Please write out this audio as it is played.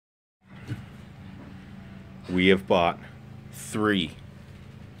we have bought 3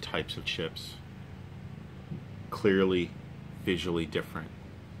 types of chips. Clearly, visually different.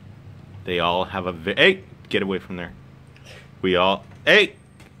 They all have a... Hey! Get away from there. Hey!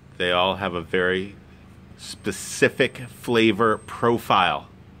 They all have a very specific flavor profile.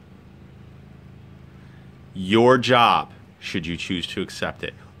 Your job, should you choose to accept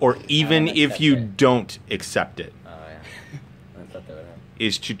it, or even if you don't accept it,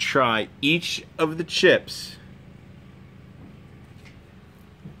 is to try each of the chips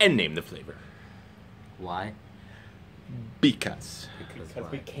and name the flavor. Why? Because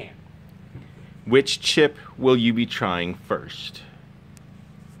we can. Which chip will you be trying first?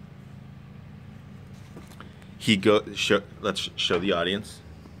 Let's show the audience.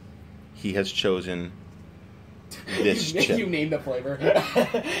 He has chosen this chip. You name the flavor.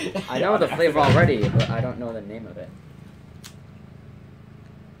 I know the flavor already, but I don't know the name of it.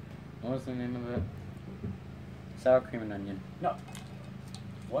 What was the name of it? Sour cream and onion. No.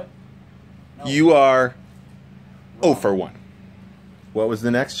 What? No. You are 0 for 1. What was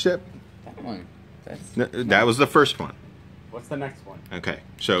the next chip? That one. That was the first one. What's the next one? Okay,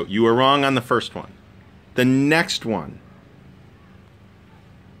 so you were wrong on the first one. The next one.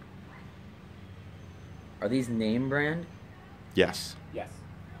 Are these name brand? Yes. Yes.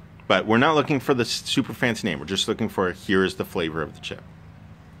 But we're not looking for the super fancy name. We're just looking for here is the flavor of the chip.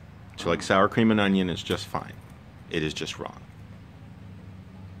 So like sour cream and onion is just fine. It is just wrong.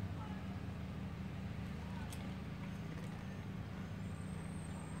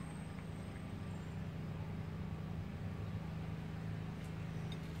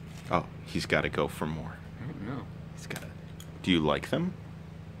 Oh, he's got to go for more. I don't know. He's got to. Do you like them?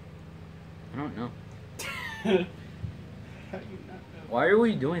 I don't know. Why are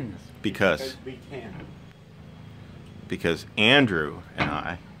we doing this? Because we can. Because Andrew and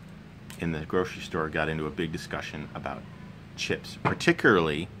I, in the grocery store, got into a big discussion about chips,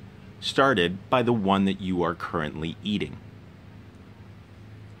 particularly started by the one that you are currently eating.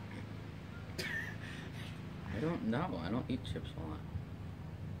 I don't know. I don't eat chips a lot.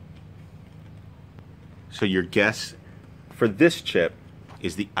 So your guess for this chip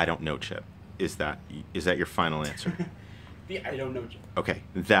is the I don't know chip. Is that your final answer? The I don't know chip. Okay,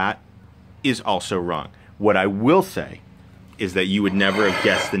 that is also wrong. What I will say is that you would never have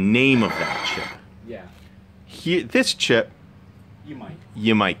guessed the name of that chip. Yeah. This chip,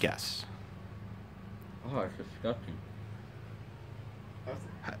 you might guess. Oh, it's disgusting.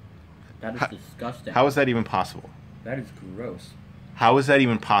 That is disgusting. How is that even possible? That is gross. How is that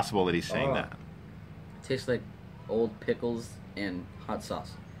even possible that he's saying that? It tastes like old pickles and hot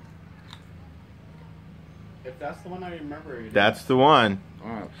sauce. If that's the one I remember. That's the one.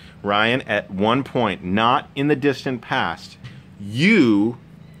 Oh. Ryan, at one point, not in the distant past, you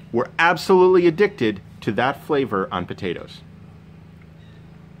were absolutely addicted to that flavor on potatoes.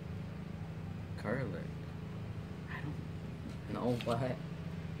 Garlic. I don't know why.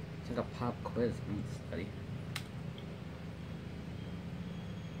 It's like a pop quiz. I need to study.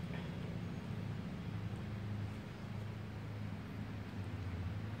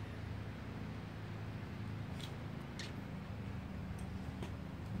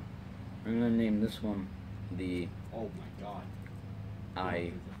 I'm gonna name this one the Oh my god.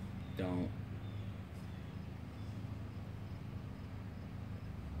 I don't.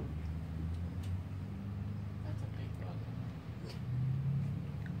 That's a big bug.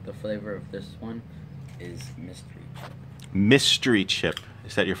 The flavor of this one is mystery chip. Mystery chip.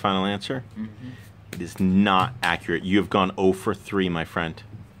 Is that your final answer? Mm-hmm. It is not accurate. You have gone 0 for 3, my friend.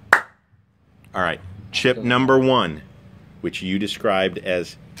 All right. Chip number 1, which you described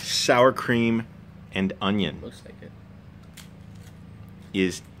as sour cream and onion, Looks like it.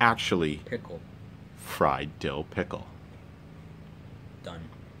 is actually Pickle. fried dill pickle. Done.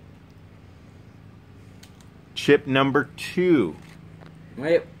 Chip number 2.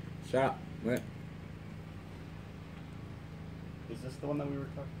 Wait. Stop. Wait. Is this the one that we were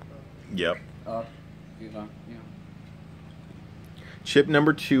talking about? Yep. Yeah. Chip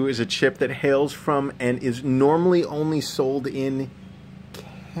number 2 is a chip that hails from and is normally only sold in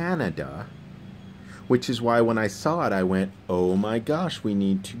Canada, which is why when I saw it I went, oh my gosh, we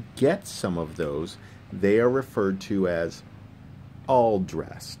need to get some of those. They are referred to as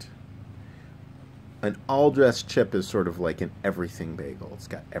all-dressed. An all-dressed chip is sort of like an everything bagel. It's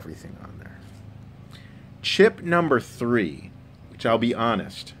got everything on there. Chip number 3, which I'll be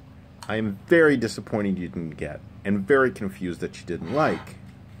honest, I am very disappointed you didn't get, and very confused that you didn't like.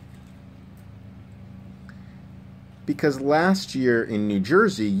 Because last year in New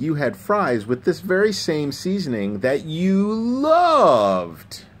Jersey, you had fries with this very same seasoning that you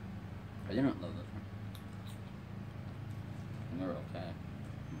loved. I didn't love this one.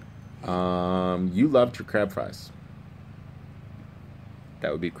 You loved your crab fries.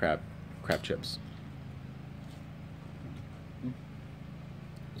 That would be crab chips.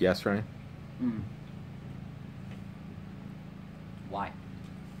 Yes, Ryan? Mm. Why?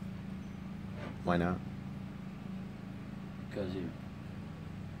 Why not? Because you're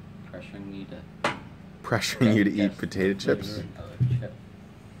pressuring me to... Pressuring you to Yes. eat potato chips? Another chip.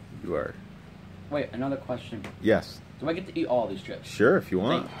 You are. Wait, another question. Yes. Do I get to eat all these chips? Sure, if you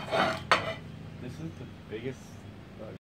want. This is the biggest